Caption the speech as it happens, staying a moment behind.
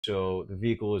So the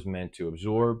vehicle is meant to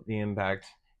absorb the impact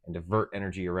and divert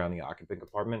energy around the occupant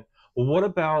compartment. Well, what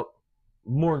about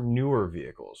more newer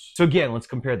vehicles? So again, let's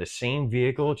compare the same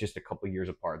vehicle just a couple years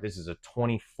apart. This is a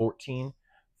 2014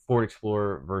 Ford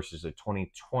Explorer versus a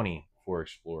 2020 Ford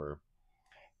Explorer.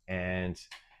 And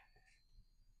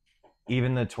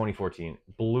even the 2014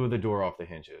 blew the door off the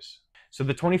hinges. So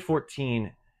the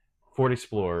 2014 Ford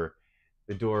Explorer,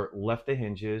 the door left the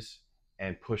hinges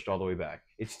and pushed all the way back.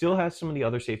 It still has some of the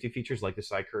other safety features like the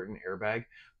side curtain airbag,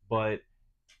 but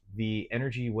the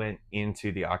energy went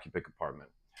into the occupant compartment.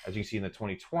 As you can see in the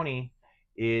 2020,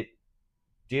 it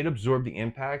did absorb the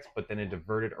impact, but then it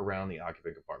diverted around the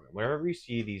occupant compartment. Wherever you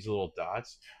see these little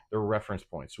dots, they're reference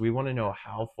points. So we want to know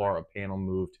how far a panel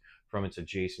moved from its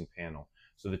adjacent panel.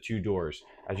 So the two doors,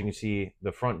 as you can see,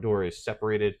 the front door is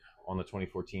separated on the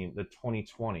 2014, the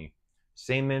 2020,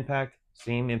 same impact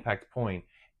point,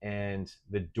 and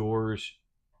the doors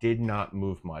did not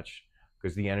move much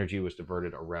because the energy was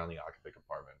diverted around the occupant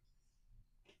compartment.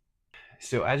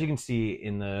 So as you can see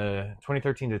in the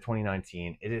 2013 to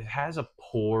 2019, it has a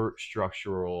poor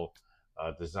structural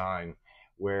design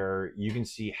where you can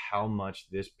see how much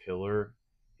this pillar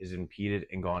is impeded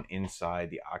and gone inside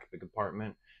the occupant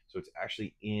compartment. So it's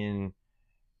actually in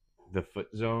the foot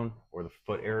zone or the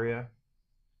foot area,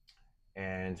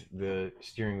 and the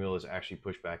steering wheel is actually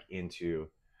pushed back into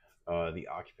the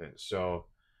occupant. So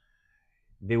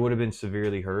they would have been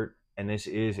severely hurt, and this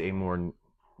is a more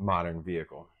modern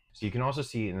vehicle. So you can also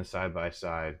see in the side by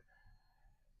side,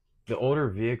 the older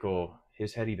vehicle,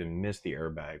 his head even missed the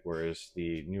airbag, whereas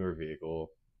the newer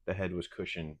vehicle, the head was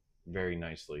cushioned very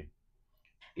nicely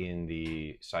in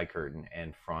the side curtain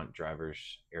and front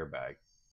driver's airbag.